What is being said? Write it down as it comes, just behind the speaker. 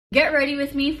Get ready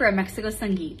with me for a Mexico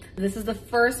Sangeet. This is the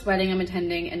first wedding I'm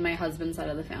attending in my husband's side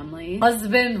of the family.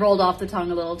 Husband rolled off the tongue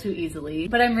a little too easily,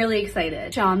 but I'm really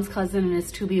excited. Shyam's cousin and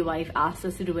his to-be wife asked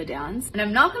us to do a dance, and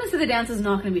I'm not gonna say the dance is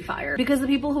not gonna be fire, because the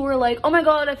people who were like, oh my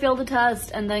god, I failed the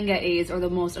test, and then get A's are the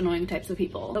most annoying types of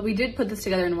people. But we did put this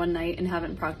together in one night and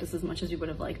haven't practiced as much as we would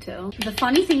have liked to. The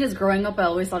funny thing is, growing up, I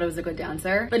always thought I was a good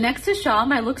dancer, but next to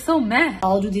Shyam, I look so meh.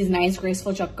 I'll do these nice,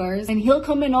 graceful chakkars, and he'll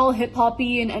come in all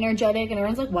hip-hoppy and energetic, and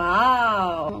everyone's like, wow.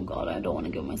 Oh god, I don't want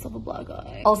to give myself a black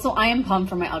eye. Also, I am pumped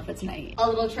for my outfit tonight. A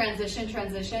little transition.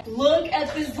 Look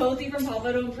at this dhoti from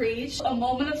Papa Don't Preach. A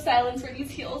moment of silence for these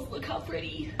heels. Look how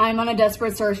pretty. I'm on a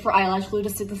desperate search for eyelash glue to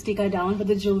stick the stick eye down, but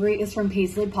the jewelry is from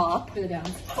Paisley Pop. For the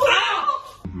dance.